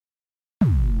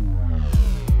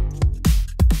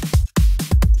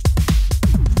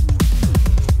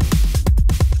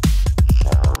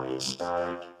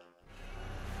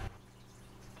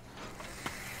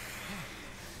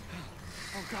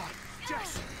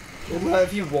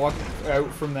If you walk out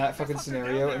from that fucking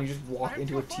scenario and you just walk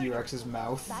into a T-Rex's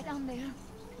mouth,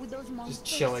 just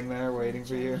chilling there waiting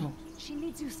for you. She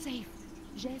needs you safe.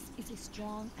 Jess is a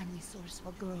strong and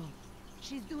resourceful girl.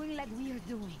 She's doing like we are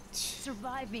doing,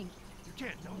 surviving. You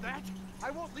can't know that.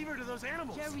 I won't leave her to those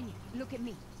animals. Jerry, look at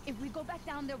me. If we go back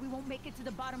down there, we won't make it to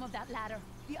the bottom of that ladder.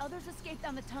 The others escaped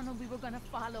down the tunnel we were gonna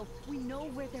follow. We know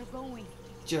where they're going.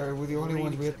 Jerry, we're the only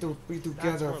ones we have to be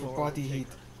together for body heat.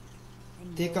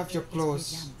 Take off your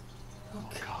clothes. Oh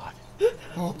God.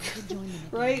 Oh.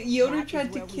 Right? Yoda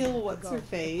tried to kill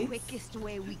what's-her-face. Quickest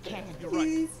way we can.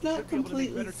 He's not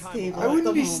completely stable. I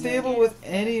wouldn't be stable with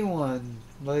anyone,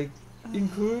 like,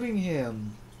 including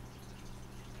him.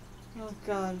 Oh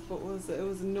God, what was it? It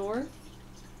was north?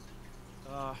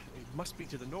 It must be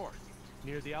to the north,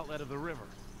 near the outlet of the river.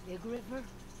 Big river?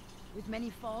 With many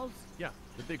falls? Yeah,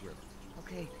 the big river.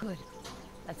 Okay, good.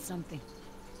 That's something.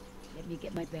 Let me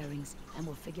get my bearings, and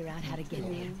we'll figure out how to get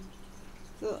there.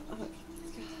 So,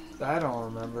 I don't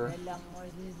remember.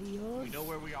 We know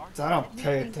where we are? I don't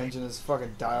pay attention to this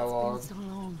fucking dialogue. It's been so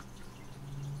long.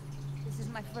 This is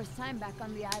my first time back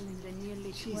on the island in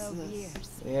nearly 12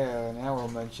 years. Yeah, now we'll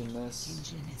mention this.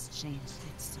 Engine has changed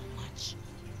it so much.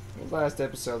 The last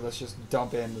episode, let's just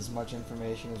dump in as much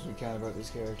information as we can about these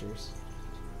characters.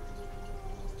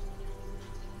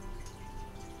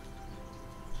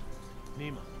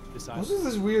 Nima, this island. What's with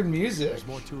this weird music? There's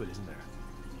more to it, isn't there?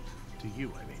 To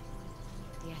you, I mean.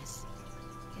 Yes.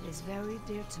 It is very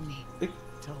dear to me.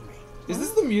 Tell me. Is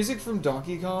this the music from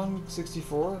Donkey Kong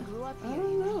 64? I grew up I here.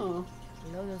 don't know.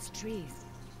 Below those trees.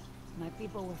 My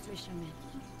people were fishermen.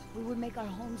 We would make our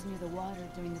homes near the water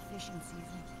during the fishing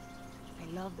season. I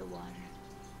loved the water.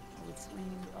 I would swim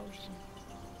in the ocean.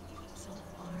 So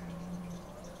far.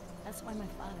 That's why my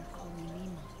father called me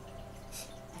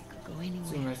Nima. I could go anywhere.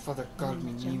 So my father called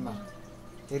me Nima.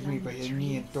 Held me by the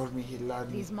knee and told me he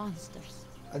loved me. These monsters.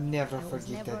 I'll never There was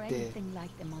forget never that day. anything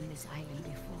like them on this island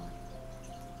before.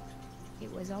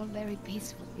 It was all very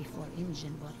peaceful before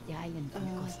Injun bought the island from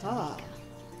Costa Rica.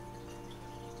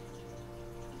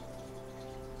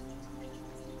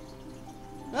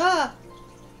 Ah!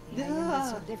 The island is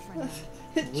so different now.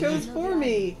 It chose for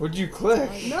me. What'd you click?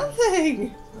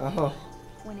 Nothing. Oh.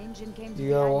 When Injun came to You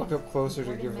the gotta island, walk up closer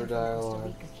to reported give her men from Costa dialogue.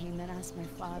 Rica came and asked my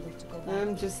father to go back.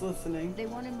 I'm just listening. They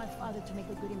wanted my father to make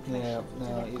a good impression. Yeah, so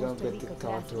no, that you don't Costa get to Rica could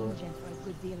talk ask to her. Injun for a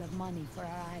good deal of money for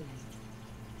our island.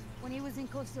 When he was in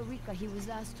Costa Rica, he was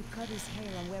asked to cut his hair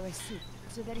and wear a suit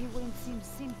so that he wouldn't seem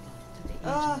simple to the Injun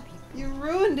Ah, people. you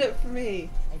ruined it for me.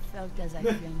 I felt as I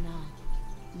feel now.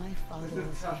 My father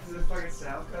was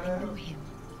different. I knew him,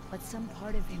 but some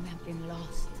part of him had been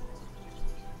lost.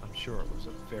 I'm sure it was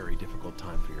a very difficult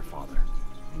time for your father.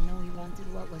 I know he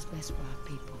wanted what was best for our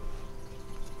people.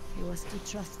 He was too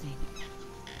trusting.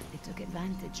 They took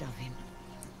advantage of him.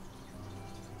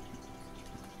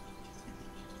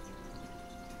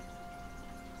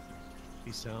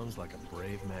 He sounds like a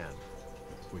brave man.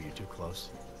 Were you too close?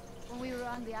 When we were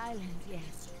on the island,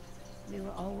 yes. We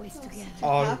were always together.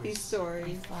 Oh, Happy story.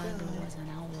 My father was an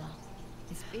outlaw,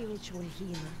 a spiritual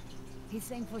healer. He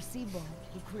sang for Sibo,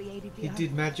 who created the He art.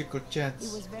 did magical He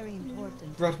chants. was very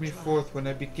important. Brought to me the tribe. forth when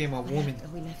I became a But woman. after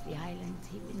we left the island,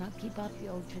 he would not keep up the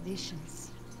old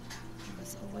traditions. He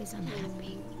was always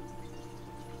unhappy.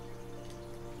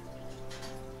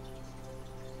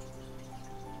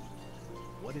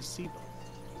 What is Sibo?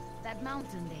 That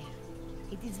mountain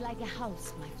there, it is like a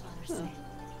house, my father said.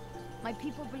 My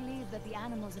people believe that the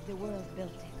animals of the world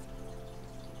built it.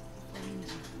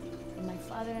 And my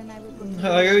father and I would go to I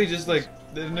like how he just like,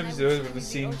 didn't episode when the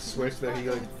scene switched that he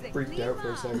like freaked out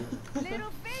for a second.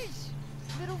 Little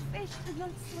fish do not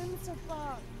swim so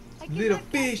far. I Little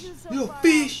cannot catch fish, you so little far.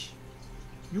 fish!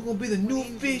 You're gonna be the new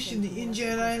When fish in the Injun came to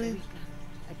Indian Costa Island. Rica,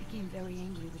 I became very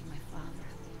angry with my father.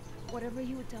 Whatever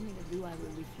he would tell me to do, I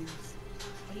would refuse.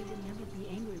 But he would never be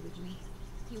angry with me.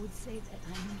 He would say that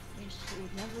I'm a fish who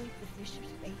would never eat the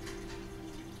fisher's bait.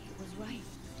 He was right.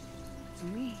 To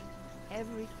me,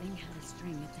 everything had a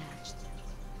string attached.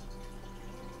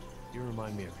 You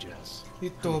remind me of Jess. He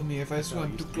told me if I That's how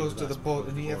swam used too to be close with to the us boat before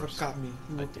and he ever divorce. caught me,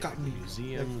 he I'd would take cut her to me like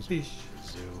museums, fish. the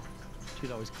zoo.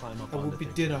 She'd always climb up I on would the be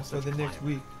things dinner with for such the next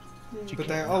climber. week. She But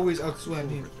came I up always over outswam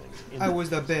him. things. I was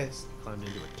the best. Climbed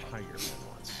into a tiger man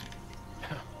once.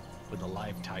 With a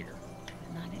live tiger.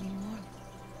 But not anymore.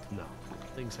 No,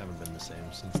 things haven't been the same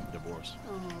since the divorce.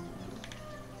 Oh.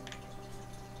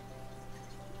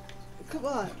 Come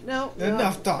on, no.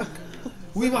 Enough talk.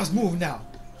 We must move now.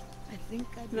 I think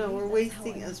I No, believe we're that's how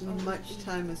wasting I as was always much been.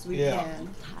 time as we Yeah. can.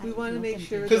 We want to make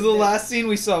sure. Because that the they- last scene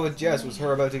we saw with Jess was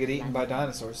her about to get eaten by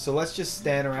dinosaurs. So let's just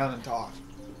stand around and talk.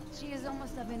 She is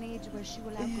almost of an age where she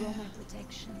will outgrow my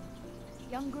protection.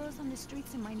 Young girls on the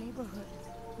streets in my neighborhood,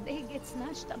 they get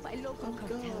snatched up by local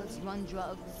cartels, run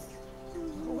drugs. Or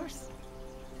worse,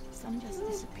 some just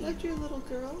disappear. That's your little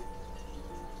girl.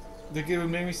 Like, it would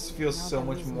make me feel so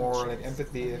much more like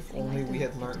empathy if only we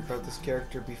had learned about this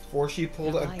character before she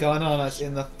pulled a gun on us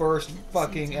in the first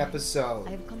fucking episode.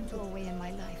 I have come to a way in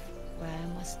my life where I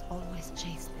must always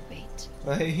chase the bait.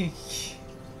 Like,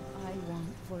 I want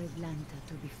for Atlanta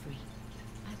to be free.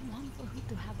 I want for her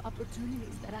to have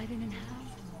opportunities that I didn't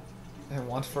have. I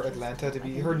want for Atlanta to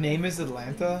be. Her name is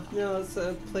Atlanta? No, it's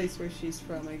a place where she's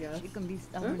from, I guess. She can be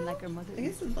stubborn like her mother. I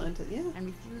guess Atlanta, yeah. And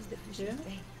refuse the fisher's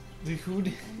bait. The who?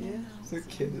 Yeah. It's a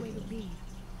kid.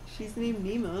 She's named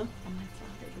Nima.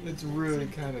 It's really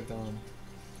kind of dumb.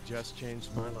 Jess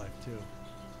changed my life too.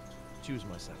 She was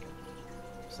my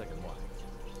second wife,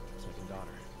 second daughter.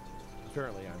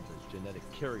 Apparently, I'm the genetic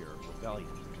carrier of rebellion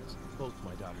because both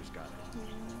my daughters got it.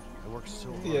 I worked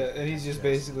so hard. Yeah, and he's just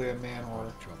basically a man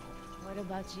whore. What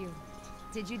about you?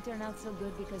 Did you turn out so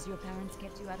good because your parents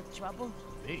kept you out of trouble?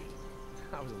 Me?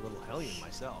 I was a little hellion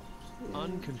myself.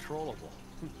 Uncontrollable.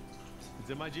 It's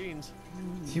in my genes.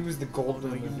 He was the golden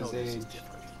you of know his this is age.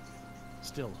 different.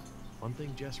 Still, one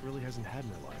thing Jess really hasn't had in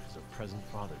her life is a present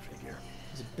father figure.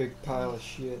 He's a big pile of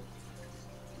shit.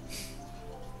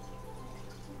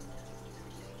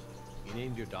 You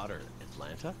named your daughter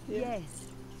Atlanta? Yeah. Yes.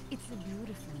 It's a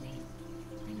beautiful name.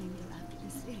 I named her after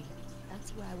the city.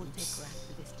 That's where I will take her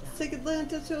after this job. Take Atlanta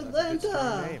to That's a good Atlanta!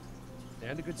 strong name.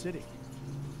 And a good city.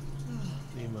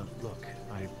 Nima, look,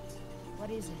 What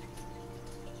is it?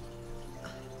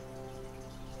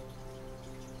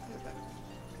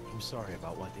 I'm sorry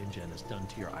about what InGen has done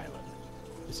to your island.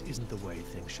 This isn't the way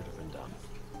things should have been done.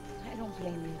 I don't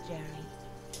blame you, Jerry.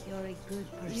 You're a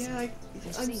good person. Yeah,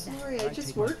 I'm sorry, I just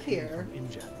take my work pay here. From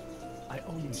InGen. I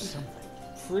owe you something.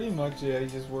 Pretty much, yeah, he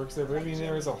just works there. But I mean,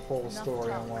 there is a whole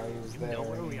story on why he was You there. know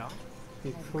where we are?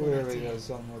 He clearly does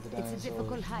something with the It's a difficult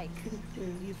dinosaurs. hike.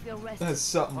 You feel That rested? has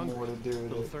something Hungry, more to do A with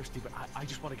little it. thirsty, but I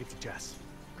just want to get to Jess.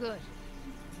 Good.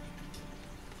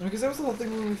 Because that was the whole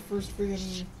thing when we first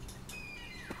freaking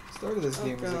started this Oh,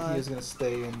 game. Was like God. he was gonna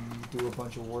stay and do a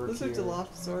bunch of work Those are here.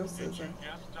 Dilophosaurus.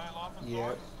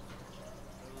 Yep.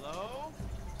 Hello?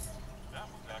 That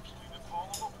was actually the call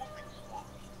of a whooping swamp.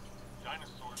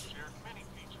 Dinosaurs shared many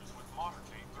features with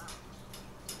modern-day birds.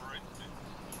 For instance,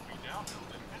 we now know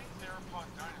that many theropod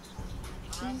dinosaurs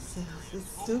from Jurassic Jesus,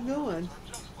 it's still going. are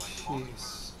just like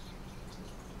Jeez.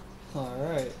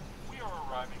 Alright. we are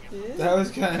arriving at Yeah. That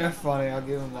was kind of funny. I'll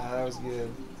give him that. That was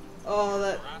good. Oh,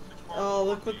 that. Jurassic Park. Oh,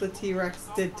 look what the T-Rex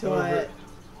did to Over- it.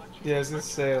 Yeah, I was gonna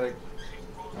say, like,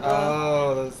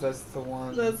 oh, that's the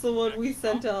one. That's the one we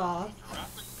sent off.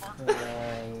 Jurassic Park Right.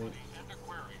 and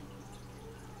aquarium.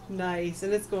 Nice,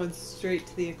 and it's going straight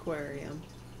to the aquarium.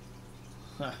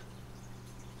 Huh.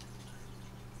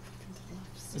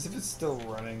 As if it's still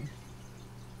running.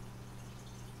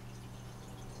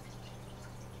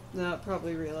 No, it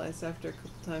probably realized after a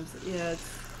couple times that, yeah,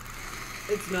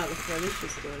 it's not a threat, it's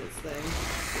just doing its thing.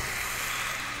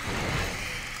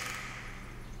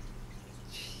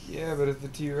 Yeah, but if the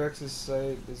T-Rex's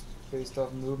sight is based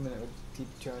off movement, it would keep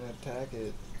trying to attack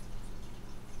it.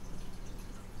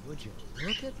 Would you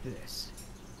look at this?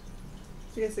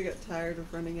 I guess I got tired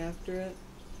of running after it.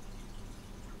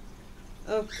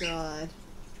 Oh god.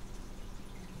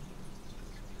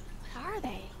 What are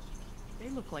they? They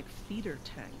look like feeder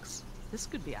tanks. This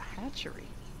could be a hatchery.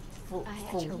 For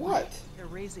hatcher what? They're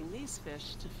raising these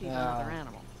fish to feed Ah. another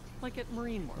animal, like at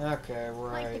Marine World. Okay,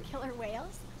 Like right. the killer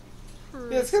whales?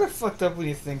 Yeah, it's kind of fucked up when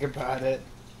you think about it.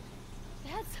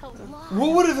 That's a lot.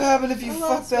 What would have happened if you I fucked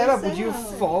lost that my up? Would you have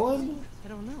sound. fallen? I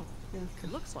don't know. Yeah.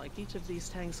 It looks like each of these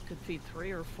tanks could feed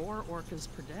 3 or 4 orcas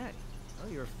per day. Oh,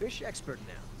 you're a fish expert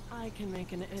now. I can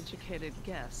make an educated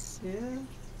guess. Yeah.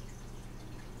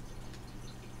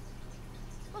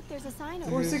 Look, there's a sign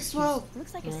over 4612. there.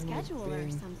 Looks like a Run with schedule or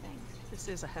Bing. something. This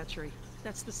is a hatchery.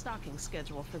 That's the stocking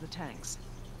schedule for the tanks.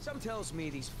 Some tells me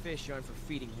these fish aren't for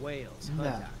feeding whales, huh,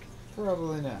 Nah. Doc?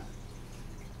 Probably not.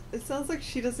 It sounds like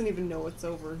she doesn't even know what's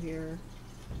over here.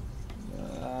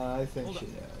 I think Hold she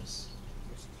up. does.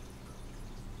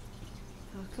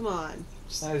 Oh, come on.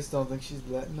 I just don't think she's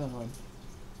letting on.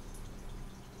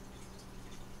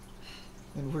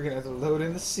 And we're gonna have to load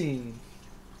in the scene.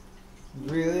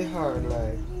 Really hard,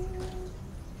 like.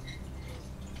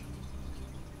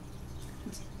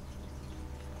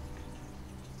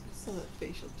 I saw that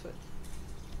facial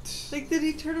twitch. Like, did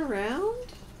he turn around?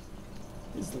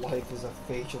 His life is a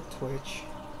facial twitch.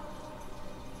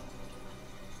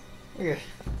 Okay.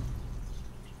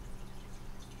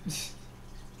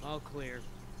 All clear.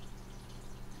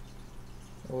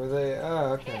 Were they?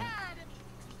 Oh, okay. Dad!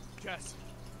 Jess.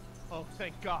 Oh,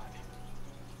 thank God.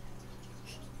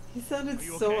 He sounded Are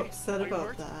you so okay? upset Are you about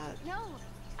hurt? that. No,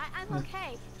 I'm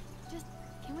okay. Just,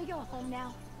 can we go home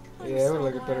now? I'm Yeah, I so would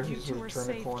like it better glad if you you two sort were of turned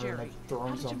a safe, corner and Jerry. like thrown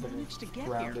How did you something manage to get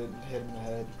grounded here? and hit him in the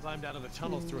head. Climbed out of the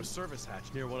tunnels through a service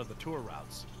hatch near one of the tour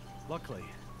routes. Luckily,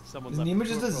 someone Is left Nima the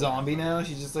just tour a zombie program. now?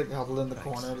 She's just like huddled in the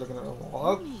Thanks. corner looking at the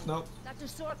wall. Oh, nope. Dr.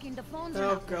 Sorkin, the phones are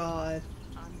Oh not working. god.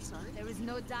 I'm sorry. There is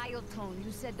no dial tone.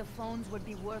 You said the phones would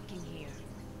be working here.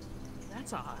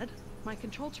 That's odd. My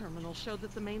control terminal showed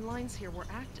that the main lines here were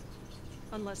active.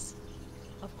 Unless,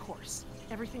 of course,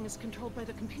 everything is controlled by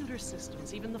the computer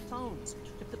systems, even the phones.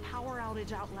 If the power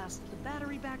outage outlasts the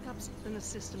battery backups, then the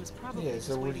system is probably Yeah,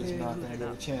 so we're waiting just to not boot gonna it get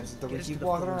a up. chance until we Get us to keep the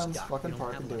walking phones, around this Doc. fucking We don't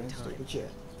park have and a lot doing of time. stupid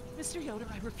shit. Mr. Yoder,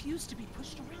 I refuse to be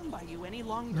pushed around by you any I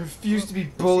longer. refuse to be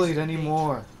This bullied isn't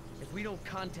anymore. If we don't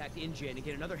contact InGen and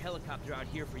get another helicopter out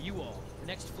here for you all, the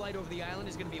next flight over the island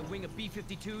is gonna be a wing of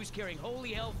B-52s carrying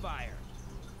holy hellfire.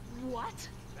 What?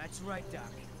 That's right, Doc.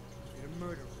 We're gonna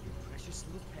murder all your precious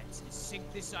little pets and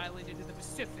sink this island into the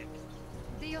Pacific.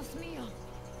 Dios mío.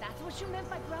 That's what you meant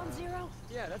by ground zero?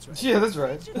 Yeah, that's right. Yeah, that's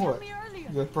right. You What? told me earlier.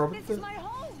 You got a problem This with is that? my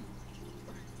home.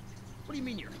 What do you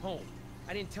mean you're home?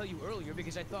 I didn't tell you earlier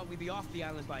because I thought we'd be off the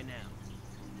island by now.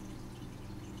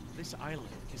 This island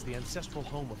is the ancestral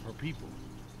home of her people.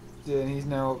 Yeah, and he's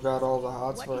now got all the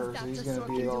hots What for is her, so he's Dr.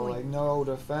 gonna be Sorkin all doing? like, no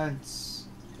defense.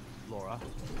 Laura,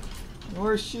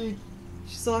 Where's she?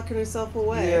 She's locking herself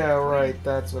away. Yeah, right,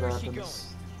 that's what Where's she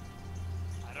happens.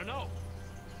 I don't know.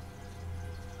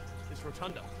 It's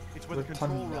Rotunda. It's where the control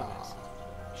room Rotunda.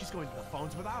 is. She's going to the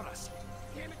phones without us.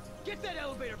 Damn it! Get that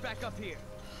elevator back up here!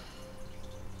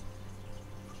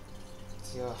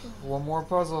 So, one more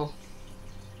puzzle.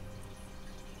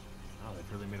 Wow,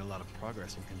 they've really made a lot of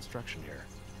progress in construction here.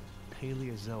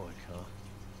 Paleozoic, huh?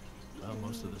 Well,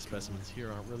 most of the specimens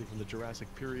here aren't really from the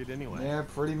Jurassic period anyway. Yeah,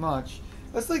 pretty much.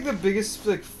 That's like the biggest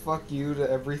like fuck you to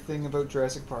everything about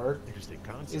Jurassic Park Interesting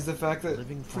concept. is the fact that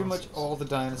Living pretty much fossils. all the I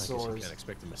guess you dinosaurs can't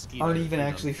expect a mosquito aren't to even feed on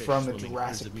actually fish from the swimming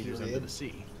Jurassic hundreds of meters under period. the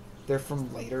sea. They're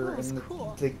from later That's in the,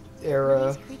 cool. the Were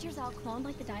era. these creatures all cloned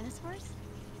like the dinosaurs?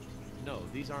 No,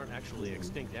 these aren't actually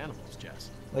extinct animals,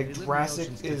 Jess. Like They live in the Jurassic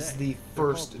oceans is today. the They're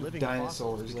called first living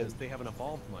dinosaurs. fossils because Like, they haven't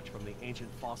evolved much from the ancient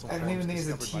fossil I don't forms even think it's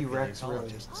a discovered by T-Rex, really.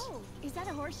 paleontologists. Oh, is that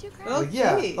a horseshoe crab? Oh, like,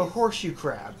 yeah, geez. a horseshoe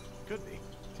crab. Could be.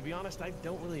 To be honest, I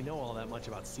don't really know all that much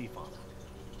about sea fauna.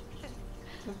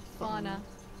 Fauna.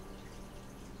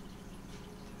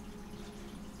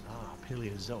 Ah,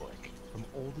 Paleozoic. From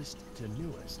oldest to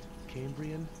newest.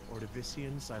 Cambrian,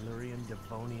 Ordovician, Silurian,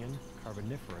 Devonian,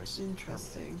 Carboniferous.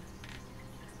 Interesting.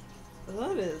 Well,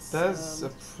 that is. That's a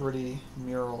pretty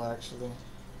mural, actually.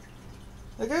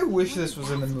 Like, I wish this was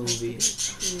in the movie.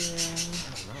 Yeah.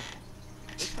 I don't know.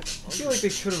 I feel like they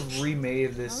could have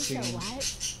remade this Oh, scene. so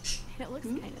what? It looks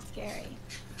kind of scary.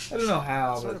 I don't know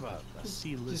how, Sort but of a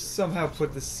sea lizard. just somehow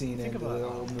put the scene Think into of the a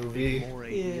old big movie.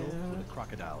 moray Yeah. eel with a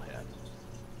crocodile head.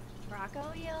 Rocco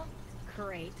eel?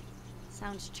 Great.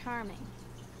 Sounds charming.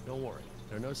 Don't worry,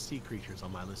 there are no sea creatures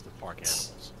on my list of park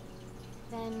animals.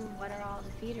 Then what are all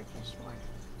the feeder fish for?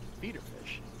 Feeder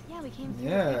fish. Yeah, we came through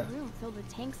Yeah. a big room filled with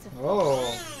tanks of fish.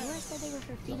 Oh, Laura said they were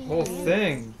for feeding whole animals,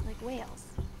 thing. like whales.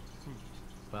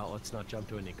 Well, let's not jump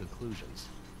to any conclusions.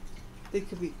 They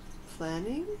could be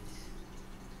planning?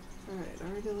 Alright, I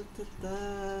already looked at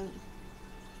that.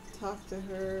 Talk to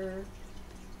her.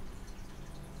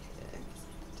 Yeah, I guess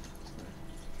I can talk to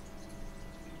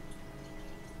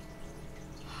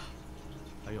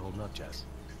How you holding up, Jess?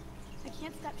 I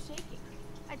can't stop shaking.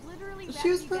 I'd literally her. rather She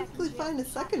was be back in perfectly jail fine a than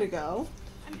second ago.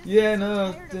 I'm just yeah, so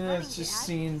no, tired of yeah, running, it's just Dad.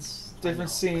 scenes. I Different know,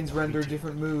 scenes me render too.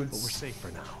 different But we're moods. safe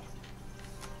for now.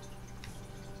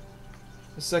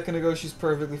 A second ago, she's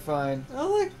perfectly fine. Oh,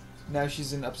 look. Now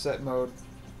she's in upset mode.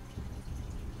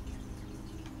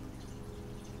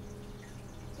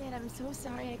 Dad, I'm so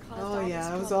sorry I caused Oh all yeah, this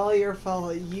it was trouble. all your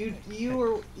fault. You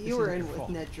were isn't in your with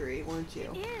fault. Nedry, weren't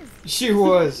you? It is. She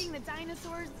was. Taking the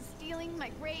dinosaurs, stealing my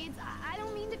grades. I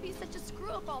don't mean to be such a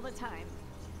screw up all the time.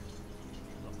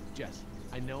 Look, Jess,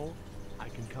 I know I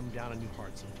can come down on you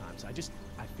hard sometimes.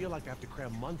 I feel like I have to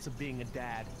cram months of being a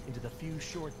dad into the few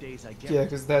short days I get. Yeah,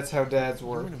 because that's how dads You're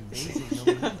work. an amazing young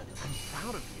woman. I'm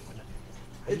proud of you.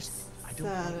 And It's I don't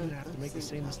sad. want you to have to I've make the seen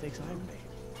same it mistakes I've happen. made.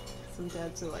 Some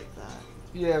dads are like that.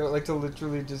 Yeah, but like to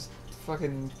literally just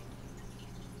fucking.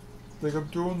 Like, I'm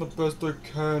doing the best I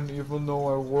can, even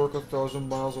though I work 1,000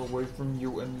 miles away from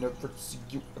you and never see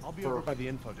you I'll be over ever. by the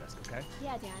info desk, okay?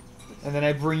 Yeah, Dad. And then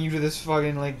I bring you to this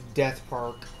fucking, like, death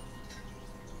park.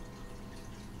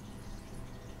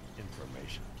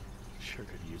 Information. Sure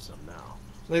could use some now.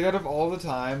 Like, out of all the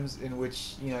times in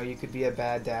which, you know, you could be a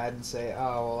bad dad and say,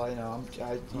 oh, well, you know,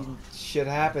 shit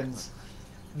happens,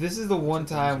 this is the one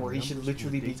time where he should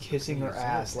literally be kissing her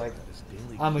ass. Like,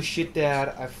 I'm a shit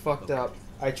dad, I fucked up,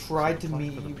 I tried to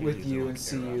meet with you and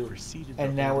see you,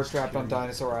 and now we're trapped on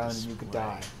Dinosaur Island and you could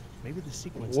die. Maybe the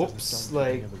sequence Whoops, doesn't start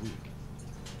at the like... beginning of the week.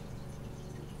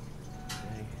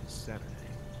 Today is Saturday.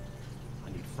 I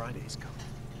need Friday's code.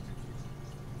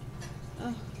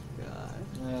 Oh, God.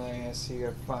 Well, I guess you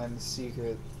gotta find the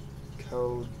secret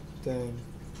code thing.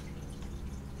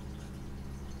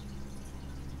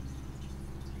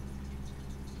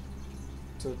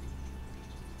 So,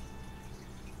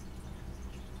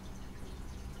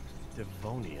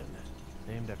 Devonian,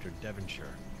 named after Devonshire.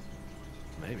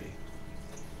 Maybe.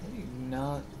 how do you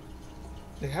not...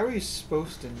 Like, how are you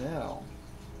supposed to know?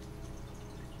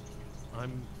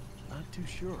 I'm not too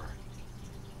sure.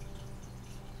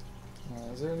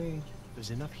 Is there any...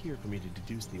 There's enough here for me to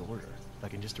deduce the order. If I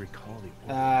can just recall the order.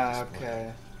 Ah, at this point.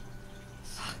 okay.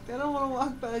 I don't want to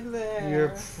walk back there.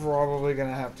 You're probably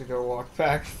gonna have to go walk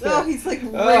back there. Oh, he's like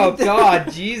right Oh there.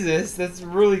 God, Jesus, that's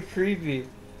really creepy.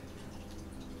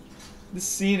 This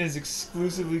scene is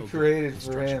exclusively Okay, created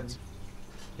for him. instructions.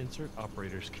 Insert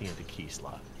operator's key into key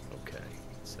slot. Okay,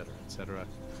 etc., etc.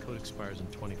 Code expires in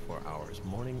 24 hours.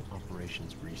 Morning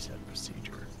operations reset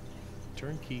procedure.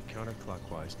 Turn key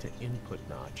counterclockwise to input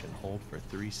notch and hold for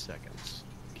 3 seconds.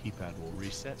 Keypad will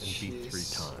reset and beep 3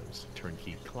 Jeez. times. Turn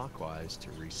key clockwise to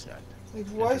reset. Like,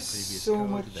 Enter why previous so code,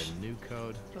 much then new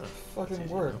code. Huh, fucking that's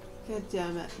easy work? enough. God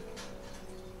damn it.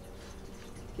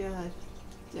 God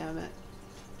damn it.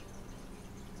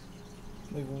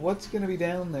 Like, what's gonna be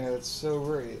down there that's so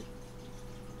great?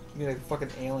 I mean, like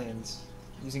fucking aliens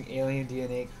using alien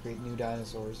DNA to create new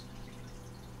dinosaurs.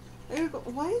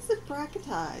 Why is it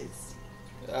bracketized?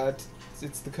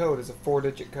 It's the code. It's a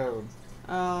 4-digit code.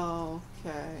 Oh,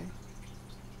 okay.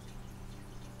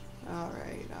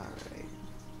 Alright, alright.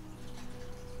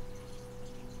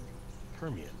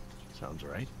 Permian. Sounds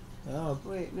right. Oh,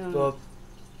 Wait, no, well,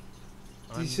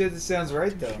 I'm you said it sounds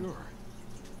right too though. Sure.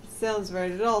 sounds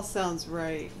right. It all sounds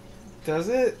right. Does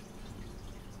it?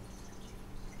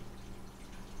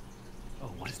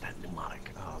 Oh, what is that mnemonic?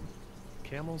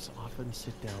 Camels often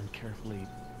sit down carefully.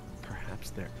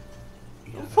 Perhaps they're...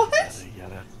 Yada, What? Yada,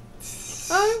 yada.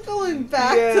 I'm going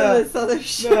back Yeah. to this other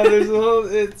shit. No, there's a whole.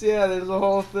 There's a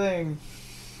whole thing.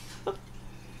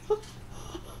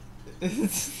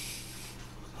 It's,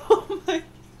 Oh my.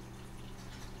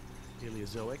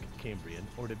 Paleozoic, Cambrian,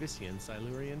 Ordovician,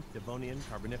 Silurian, Devonian,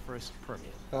 Carboniferous,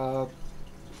 Permian.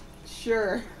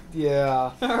 Sure.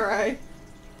 yeah. Alright.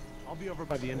 I'll be over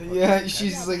by the end. Yeah,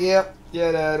 she's just like, yep,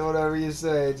 yeah, Dad, whatever you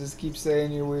say. Just keep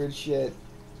saying your weird shit.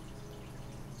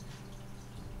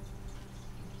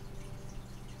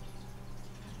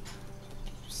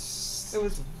 It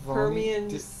was Permian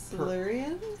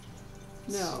Silurian?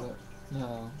 No.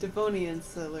 No. Devonian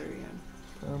Silurian.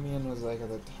 Permian was like at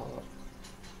the top.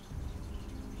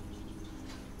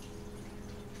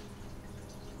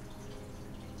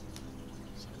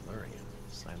 Silurian.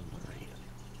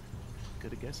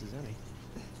 Good a guess as any.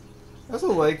 I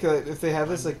also like if they have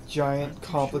this like giant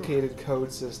complicated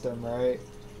code system, right?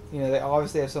 You know, they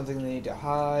obviously have something they need to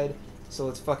hide, so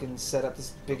let's fucking set up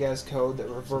this big ass code that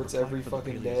reverts every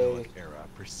fucking day.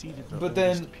 But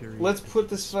then let's put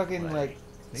this fucking like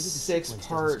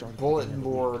 6-part bulletin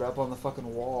board up on the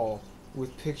fucking wall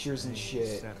with pictures and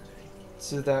shit,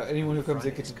 so that anyone who comes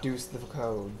in can deduce the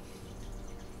code.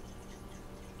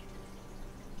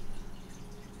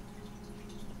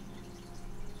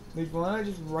 Like, why not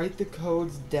just write the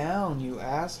codes down, you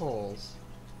assholes?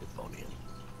 Devonian.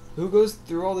 Who goes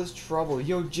through all this trouble?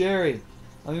 Yo, Jerry,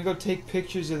 I'm gonna go take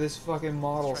pictures of this fucking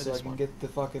model Try so I this can one. get the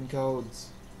fucking codes.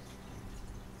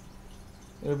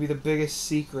 It'll be the biggest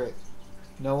secret.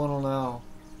 No one will know.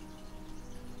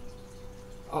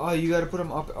 Oh, you gotta put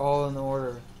them up all in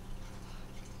order.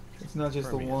 It's not just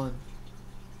Permian. the one.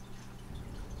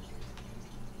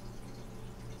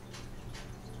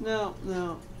 No,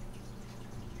 no.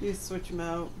 You switch them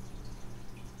out.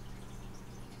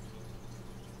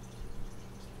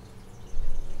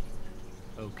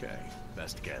 Okay,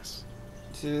 best guess.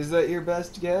 So is that your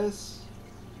best guess?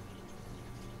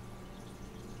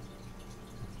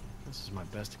 This is my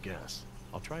best guess.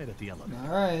 I'll try it at the elevator.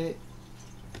 Alright.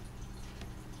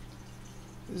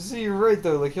 So you're right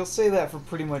though, like he'll say that for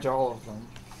pretty much all of them.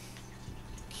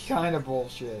 Kinda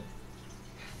bullshit.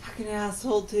 Fucking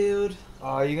asshole, dude.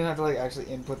 Oh, you're gonna have to like actually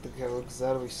input the code, because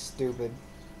that'll be stupid.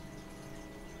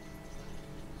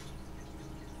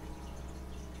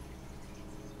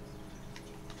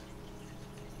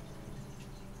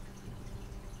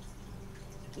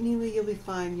 Nima, you'll be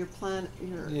fine. Your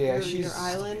Yeah, your she's-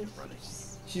 island.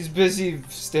 She's busy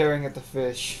staring at the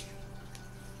fish.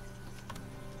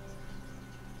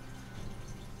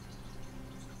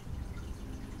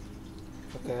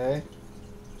 Okay.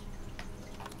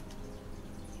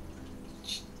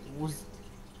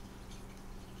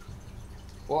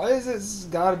 Why is this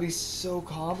gotta be so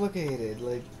complicated?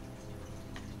 Like,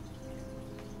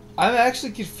 I'm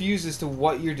actually confused as to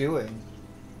what you're doing.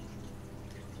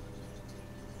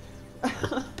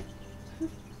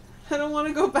 I don't want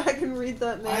to go back and read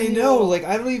that manual. I know, like,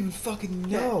 I don't even fucking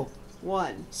know.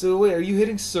 1, So wait, are you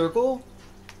hitting circle?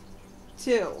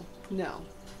 2, no.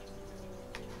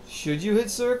 Should you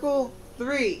hit circle?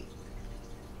 3.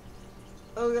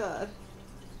 Oh god.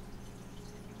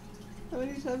 How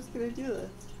many times can I do this?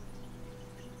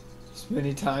 As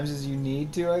many times as you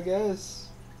need to, I guess.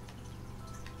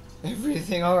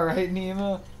 Everything alright,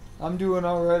 Nima? I'm doing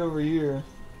alright over here.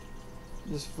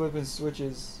 Just flipping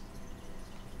switches.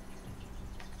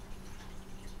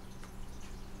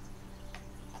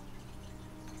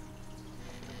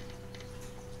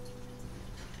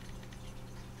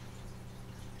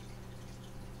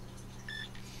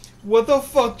 What the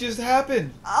fuck just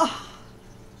happened? Ah,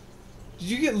 Did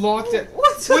you get locked out?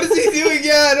 what? What is he doing?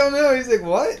 Yeah, I don't know. He's like,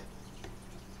 what?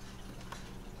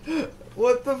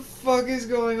 What the fuck is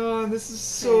going on? This is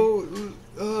so...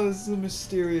 Oh, this is a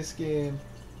mysterious game.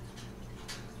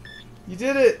 You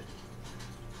did it!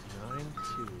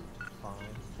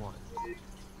 9251.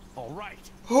 All right.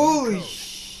 Holy Code.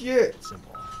 shit!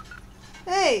 Simple.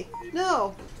 Hey,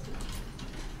 no.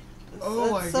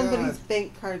 Oh That's my somebody's God.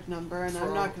 bank card number, and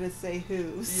I'm not going to say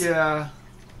whose. Yeah.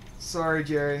 Sorry,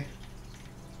 Jerry.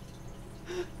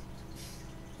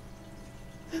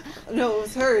 No, it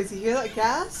was hers. You hear that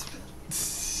gasp?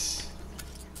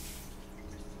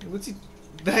 What's he...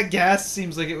 That gas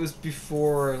seems like it was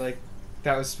before, like,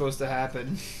 that was supposed to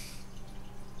happen.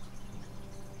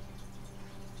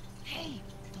 Hey,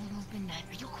 don't open that.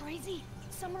 Are you crazy?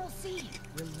 Someone will see.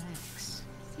 Relax.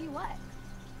 See what?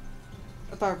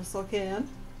 A barbasol can.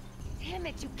 Damn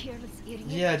it, you careless idiot.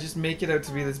 Yeah, just make it out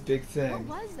to be this big What thing.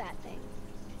 was that thing?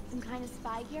 Some kind of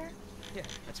spy gear? Yeah,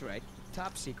 that's right.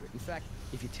 Top secret. In fact,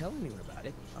 if you tell anyone about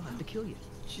it, I'll have to kill you.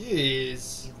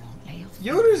 Jeez. You won't lay a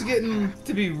Yoda's getting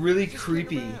to be really Just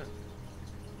creepy hang around.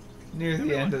 near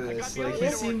the end of I got this. the Like, he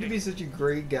elevator seemed to working. be such a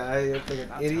great guy. He looked like an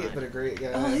About idiot, time. but a great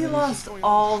guy. Oh, he And lost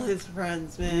all his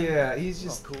friends, man. Yeah, he's Oh,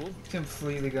 just cool.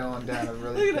 completely going down a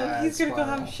really Look at him. bad He's going to go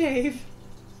have spiral. a shave.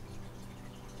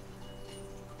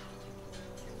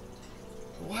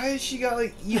 Why has she got,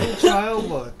 like, evil child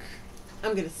look?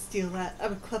 I'm going to steal that.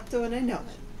 I'm a klepto and I know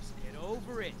it. Get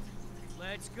over it.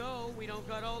 Let's go. We don't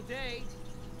got all day.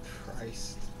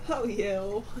 Christ. Oh,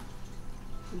 yo.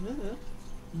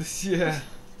 Yeah.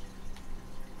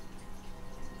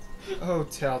 Oh,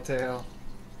 Telltale.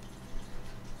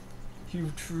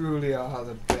 You truly are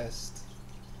the best.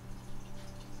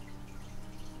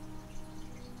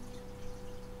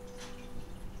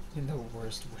 In the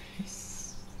worst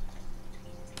ways.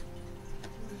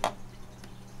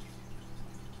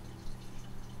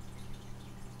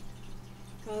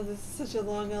 Oh, this is such a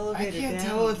long I elevator can't down.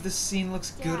 tell if this scene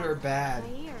looks good or bad. My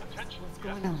ears. Attention What's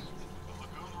going guests. on? The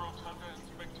Lagoon Rotunda and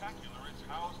Spectacular is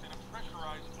housed in a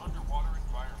pressurized underwater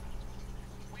environment.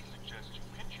 We suggest you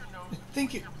pinch your nose and think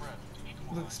push it your breath to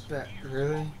equalize looks the bad. speed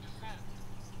Really? while we descend.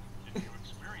 If you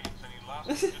experience any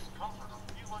lasting discomfort or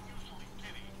feel unusually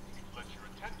giddy, let your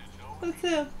attendant know. That's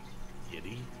him.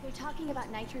 Giddy. They're talking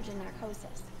about nitrogen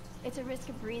narcosis. It's a risk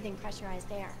of breathing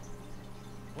pressurized air.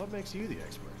 What makes you the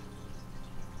expert?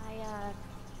 I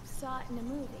saw it in a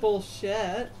movie.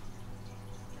 Bullshit.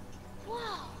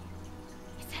 Whoa!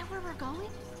 Is that where we're going?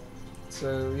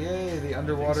 So, yay, the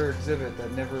underwater exhibit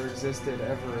that never existed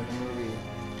ever in the movie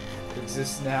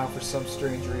exists now for some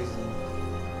strange reason.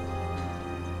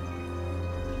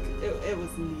 It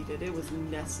was needed. It was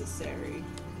necessary.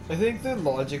 I think the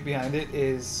logic behind it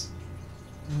is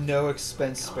no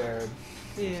expense spared.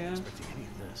 Yeah. Expecting any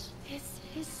of this. This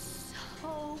is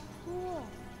so cool.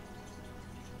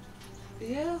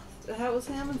 Yeah, that was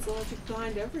Hammond's logic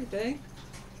behind everything.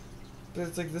 But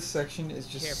it's like this section is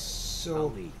just Careful. so I'll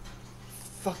lead.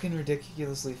 fucking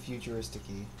ridiculously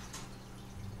futuristic-y.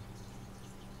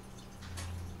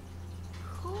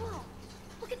 Cool.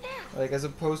 Look at that. Like, as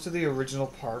opposed to the original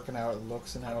park and how it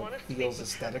looks and how it feels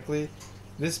aesthetically,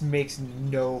 this makes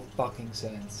no fucking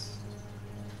sense.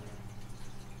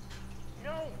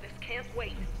 No, this can't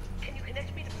wait. Can you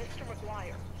connect me to Mr.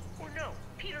 McGuire? Or no,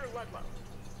 Peter Ludlow?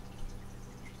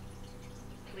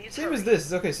 Please Same hurry. as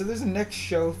this. Okay, so there's a next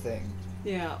show thing.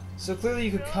 Yeah. So clearly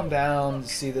you could come down and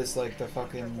see this, like, the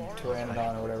fucking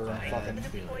Pteranodon or whatever, and fucking,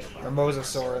 or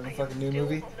Mosasaur in the fucking new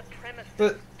movie.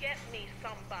 But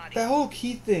that whole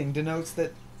key thing denotes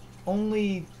that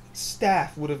only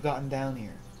staff would have gotten down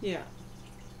here. Yeah.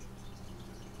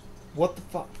 What the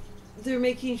fuck? They're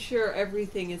making sure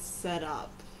everything is set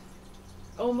up.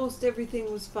 Almost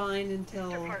everything was fine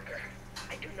until... Mr. Parker,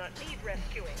 I do not need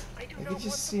rescuing. I do Like, not it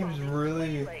just want the seems bombing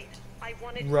really delayed. I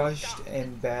want it rushed stopped.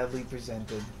 and badly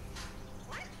presented.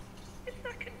 What? It's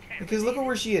not contaminated. Because look at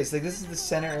where she is. Like, this is the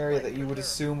center area that you would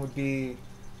assume would be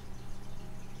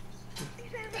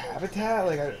These animals habitat.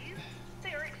 Like,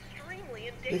 they are extremely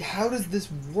like, endangered. how does this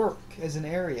work as an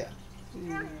area?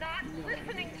 You're not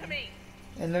listening to me.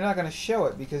 And they're not going to show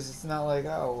it because it's not like,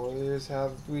 oh, well, here's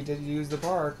how we did use the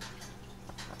park.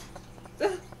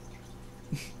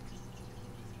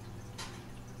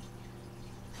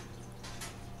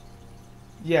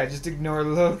 Yeah, just ignore the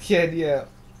little kid, yeah.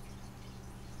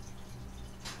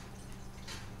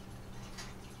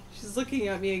 She's looking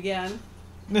at me again.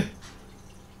 She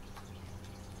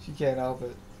can't help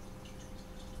it.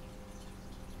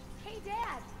 Hey,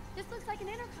 Dad. This looks like an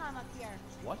intercom up here.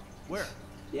 What? Where?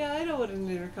 Yeah, I know what an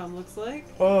intercom looks like.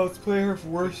 Oh, let's play her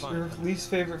her least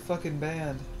favorite fucking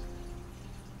band.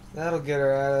 That'll get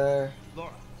her out of there.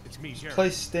 Laura, it's me, Jerry. Play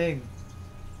Sting.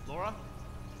 Laura?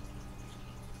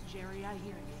 Jerry, I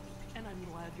hear you, and I'm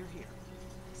glad you're here.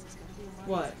 This is gonna be a lot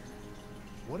What? easier.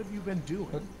 What have you been doing?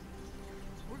 What?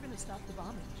 We're gonna stop the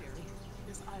bombing, Jerry.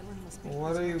 This island must be.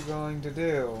 What are you going to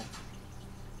do?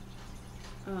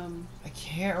 I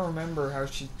can't remember how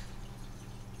she...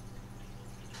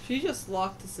 She just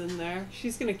locked us in there.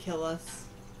 She's gonna kill us.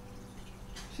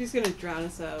 She's gonna drown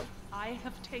us out. I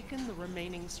have taken the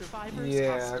remaining survivors.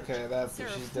 Yeah, hostage. okay, that's There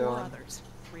what are she's 4 doing. others,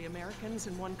 3 Americans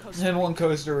and 1 Costa And one Rican.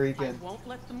 Costa I Rican. won't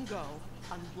let them go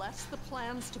unless the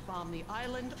plans to bomb the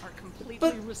island are completely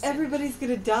But rescinded. everybody's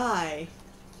gonna die.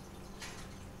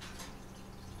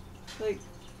 Like,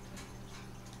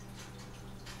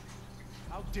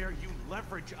 How dare you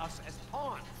leverage us as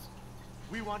pawns?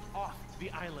 We want off the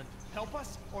island. Help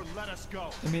us or let us go.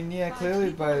 I mean, yeah, 5 clearly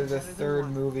people by are the better than third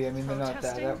 1. movie, I mean, they're not at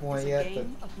Protesting that point is a yet,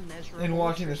 game but of measurable in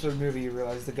watching the attrition. third movie, you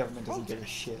realize the government doesn't give a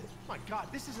shit. My God,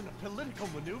 this isn't a political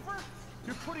maneuver.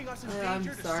 You're putting us in I'm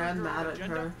danger to sorry, I'm further our mad at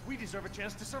agenda. her. We deserve a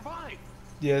chance to survive.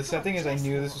 Yeah, the sad thing is I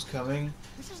knew this was coming,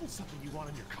 This isn't something you want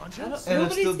on your I conscience. don't- and I'm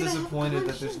Nobody's still gonna have disappointed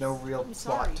that there's no conscience. real I'm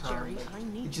sorry, plot turn. Jerry, Like, I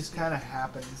need it just you. kind of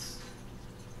happens.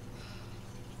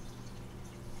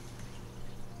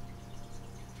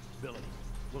 Billy,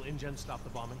 will InGen stop the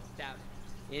bombing? Doubt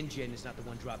it. InGen is not the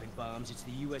one dropping bombs, it's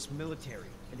the US military.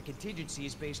 And the contingency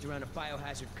is based around a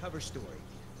biohazard cover story.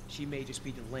 She may just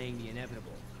be delaying the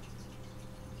inevitable.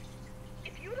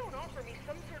 If you don't offer me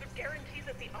some sort of guarantee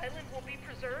that the island will be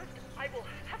preserved, I will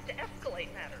have to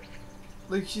escalate matters.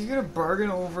 Like, she's gonna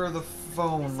bargain over the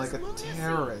phone This like is a lunacy.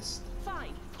 terrorist.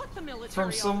 Fine, put the military From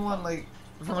on someone, phone. like,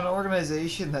 from an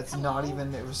organization that's not Hello?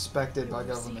 even respected by You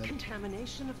see government.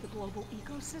 contamination of the global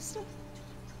ecosystem?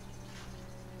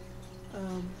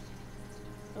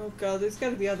 oh god, there's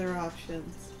gotta be other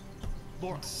options.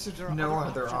 Laura, There's there are no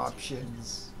other other options.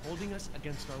 options. Holding us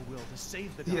against our will to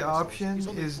save the The dinosaurs option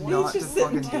only is one not to just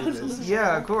fucking sitting do down this. to Yeah,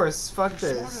 listen. of course. Fuck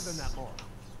You're smarter this. than that, Laura.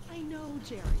 I know,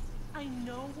 Jerry. I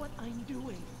know what I'm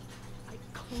doing. I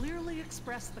clearly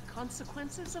expressed the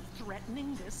consequences of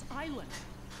threatening this island.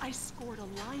 I scored a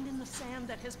line in the sand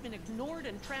that has been ignored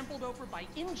and trampled over by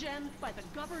InGen, by the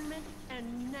government,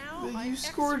 and now But I you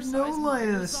scored no exercise my line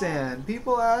in the resolve. sand.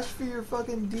 People asked for your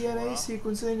fucking DNA Laura?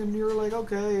 sequencing, and you were like,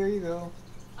 okay, here you go.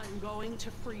 I'm going to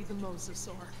free the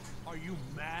mosasaur. Are you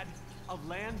mad? A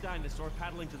land dinosaur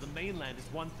paddling to the mainland is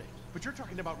one thing, but you're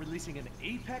talking about releasing an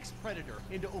apex predator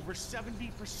into over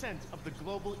 70% of the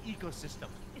global ecosystem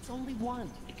It's only one.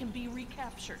 It can be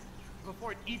recaptured.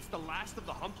 before it eats the last of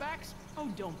the humpbacks? Oh,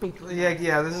 don't be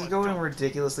Yeah, this is going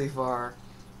ridiculously far.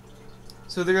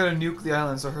 So they're gonna nuke the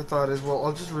island, so her thought is, well,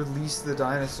 I'll just release the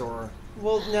dinosaur.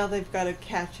 Well, now they've gotta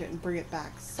catch it and bring it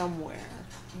back somewhere.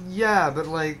 Yeah, but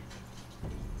like...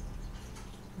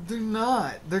 They're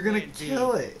not. They're gonna Indeed.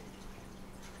 kill it.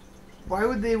 Why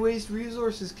would they waste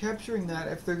resources capturing that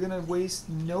if they're gonna waste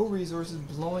no resources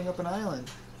blowing up an island?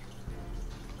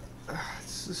 Ugh,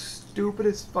 it's the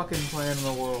stupidest fucking plan in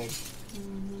the world.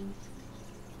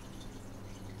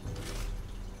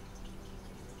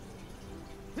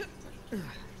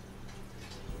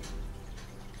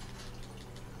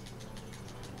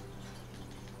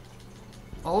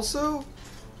 Also,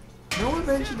 no one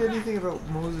mentioned anything about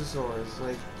mosasaurs,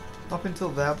 like, up until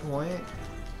that point,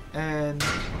 and,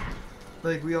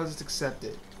 like, we all just accept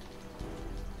it.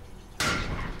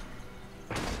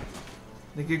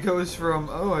 Like it goes from,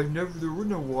 oh, there were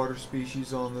no water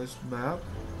species on this map,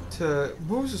 to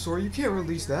Mosasaur, you can't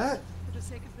release that. For the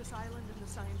sake of this island and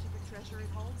the scientific treasure it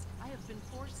holds, I have been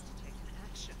forced to take an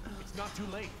action. It's not too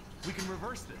late. We can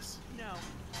reverse this. No,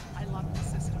 I locked the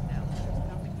system down. There's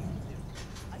nothing you can do.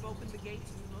 I've opened the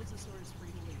gates and Mosasaur is free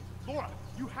to leave. Laura,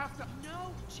 you have to...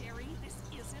 No, Jerry, this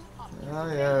isn't up. Oh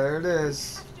yeah, there it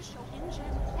is. I have to show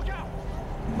InGen. Look out!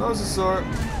 Mosasaur.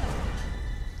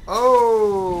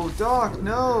 Oh, Doc,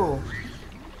 no.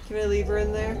 Can I leave her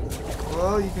in there?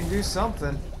 Well, you can do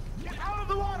something. Get out of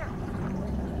the water!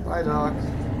 Bye, Doc.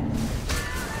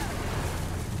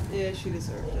 Yeah, she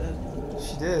deserved it.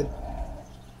 She did.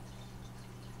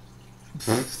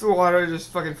 The water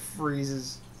just fucking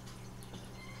freezes.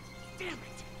 Damn it!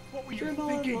 What were you Dribble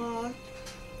thinking? unlocked.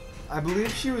 I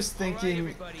believe she was thinking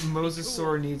everybody, be Mosasaur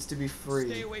cool. needs to be Stay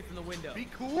free. away from the window. Be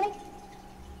cool?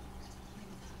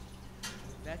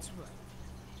 That's right.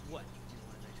 What? You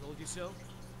want I told you so?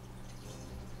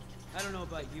 I don't know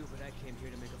about you, but I came here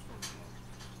to make a phone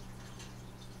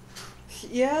call.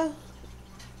 Yeah?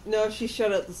 No, she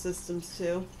shut out the systems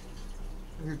too.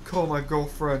 I could call my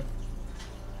girlfriend.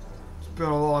 It's been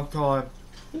a long time.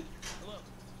 Hello.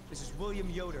 This is William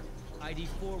Yoder, ID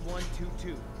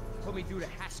 4122. Put me through to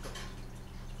Haskell.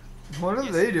 What are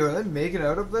Yes, they sir. doing? Are they making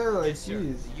out up there? Like, Yes, sir.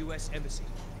 jeez. The U.S. Embassy.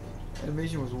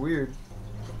 Animation was weird.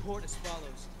 Report as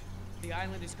follows. The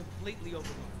island is completely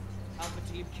overrun.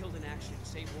 Alpha team killed in action,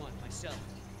 save one, myself.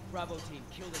 Bravo team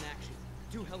killed in action.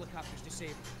 2 helicopters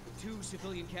disabled. 2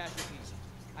 civilian casualties.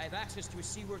 I have access to a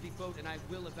seaworthy boat and I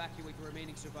will evacuate the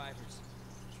remaining survivors.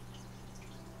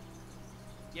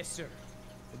 Yes, sir.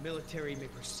 The military may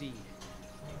proceed.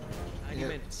 90 Yep.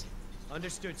 minutes.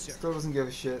 Understood, sir. Still doesn't give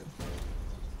a shit.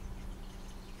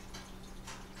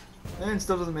 And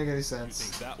still doesn't make any sense.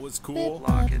 Think that was cool?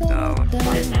 Lock it down.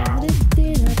 Right now.